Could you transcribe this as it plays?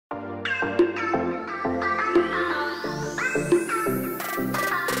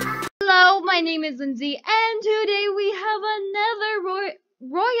Hello, my name is Lindsay, and today we have another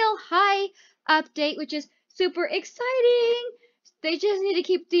Royale High update, which is super exciting. They just need to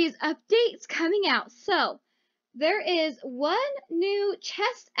keep these updates coming out. So, there is one new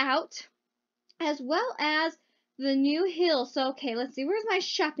chest out, as well as the new hill. So, okay, let's see. Where's my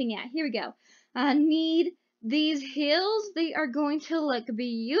shopping at? Here we go. I need these hills. They are going to look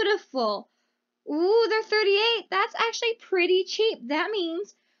beautiful. Ooh, they're 38. That's actually pretty cheap. That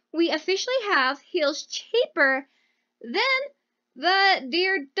means we officially have heels cheaper than the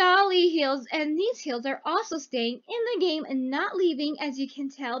Dear Dolly heels, and these heels are also staying in the game and not leaving, as you can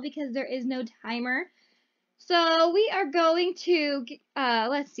tell, because there is no timer. So we are going to,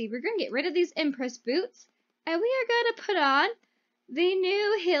 let's see, we're going to get rid of these Empress boots, and we are going to put on the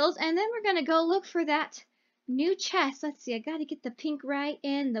new heels, and then we're going to go look for that new chest. Let's see, I got to get the pink right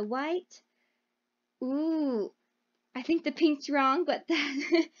and the white. Ooh, I think the pink's wrong, but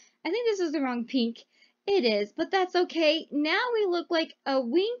I think this is the wrong pink. It is, but that's okay. Now we look like a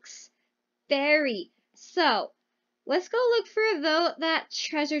Winx fairy. So, let's go look for that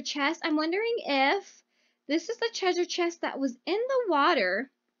treasure chest. I'm wondering if this is the treasure chest that was in the water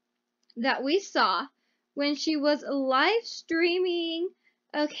that we saw when she was live streaming.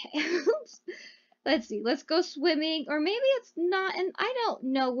 Okay, let's see. Let's go swimming, or maybe it's not, and I don't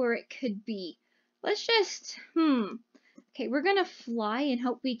know where it could be. Let's just, okay, we're going to fly and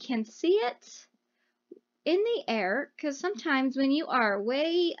hope we can see it in the air, because sometimes when you are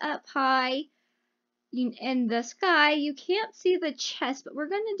way up high in the sky, you can't see the chest, but we're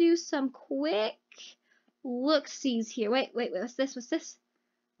going to do some quick look-sees here. Wait, what's this? What's this?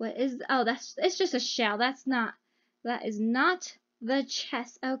 What is, oh, it's just a shell. That is not the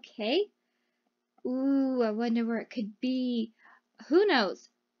chest. Okay. Ooh, I wonder where it could be. Who knows?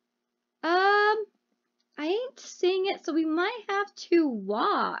 I ain't seeing it, so we might have to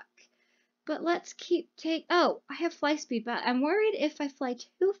walk. But let's oh, I have fly speed, but I'm worried if I fly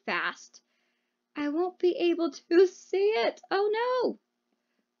too fast, I won't be able to see it. Oh no!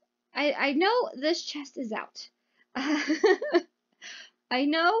 I know this chest is out. I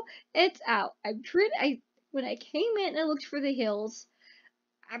know it's out. When I came in and looked for the hills,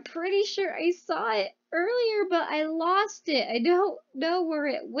 I'm pretty sure I saw it earlier, but I lost it. I don't know where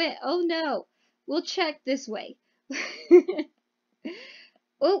it went. Oh no. We'll check this way.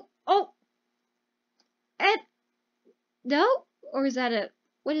 Oh. And no? Or is that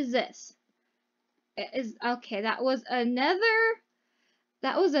what is this? Okay, that was another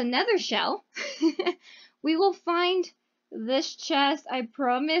shell. We will find this chest, I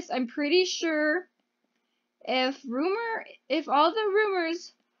promise. I'm pretty sure if all the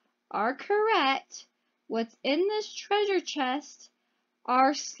rumors are correct, what's in this treasure chest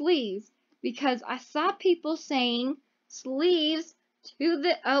are sleeves, because I saw people saying sleeves to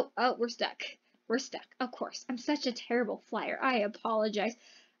the, oh, we're stuck. We're stuck, of course. I'm such a terrible flyer. I apologize.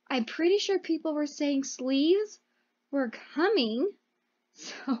 I'm pretty sure people were saying sleeves were coming,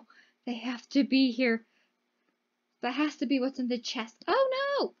 so they have to be here. That has to be what's in the chest.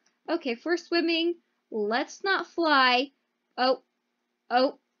 Oh no! Okay, for swimming, let's not fly. Oh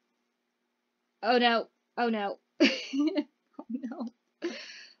no. Oh no. Oh no.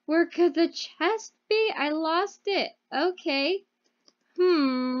 Where could the chest be? I lost it. Okay.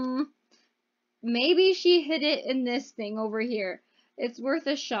 Maybe she hid it in this thing over here. It's worth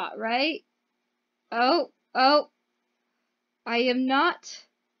a shot, right? Oh. I am not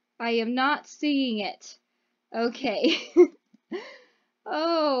seeing it. Okay.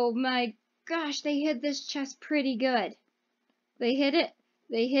 Oh my gosh, they hid this chest pretty good. They hid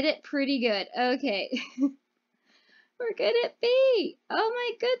it pretty good. Okay. Where could it be? Oh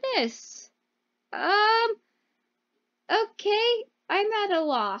my goodness. Okay, I'm at a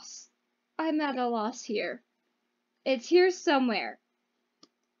loss. Here. It's here somewhere.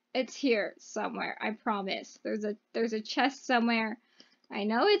 I promise. There's a chest somewhere. I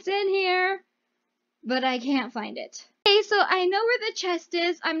know it's in here, but I can't find it. Okay, so I know where the chest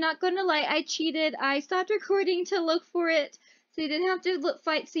is. I'm not gonna lie, I cheated. I stopped recording to look for it, so you didn't have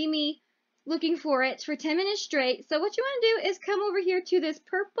to see me looking for it for 10 minutes straight. So what you want to do is come over here to this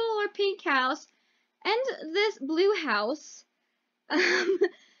purple or pink house and this blue house.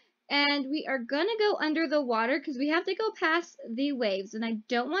 And we are gonna go under the water because we have to go past the waves, and I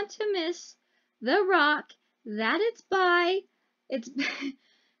don't want to miss the rock that it's by.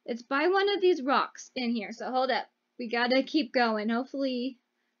 It's by one of these rocks in here. So hold up, we gotta keep going. Hopefully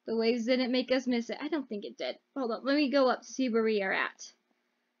the waves didn't make us miss it. I don't think it did. Hold up, let me go up to see where we are at.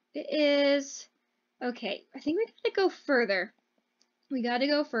 It is, okay, I think we gotta go further. We gotta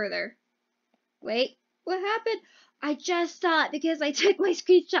go further. Wait, what happened? I just saw it because I took my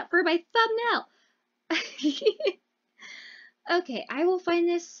screenshot for my thumbnail. Okay, I will find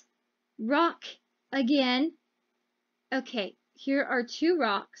this rock again. Okay, here are 2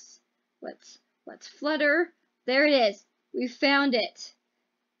 rocks. Let's flutter. There it is. We found it.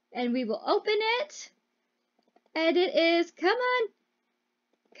 And we will open it. And it is, come on.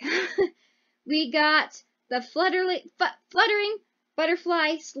 We got the fluttering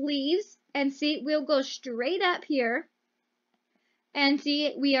butterfly sleeves. And see, we'll go straight up here. And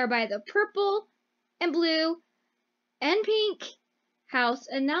see, we are by the purple and blue and pink house.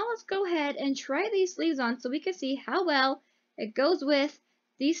 And now let's go ahead and try these sleeves on so we can see how well it goes with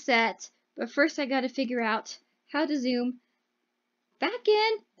the set. But first I gotta figure out how to zoom back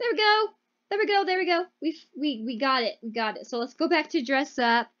in. There we go. There we go. There we go. We got it. We got it. So let's go back to dress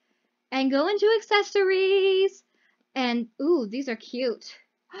up and go into accessories. And ooh, these are cute.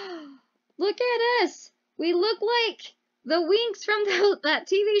 Look at us. We look like the Winx from that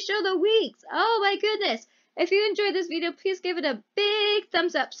TV show, The Winx. Oh my goodness. If you enjoyed this video, please give it a big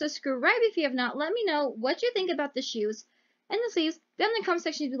thumbs up. Subscribe if you have not. Let me know what you think about the shoes and the sleeves down in the comment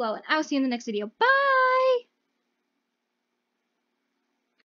section below. And I will see you in the next video. Bye!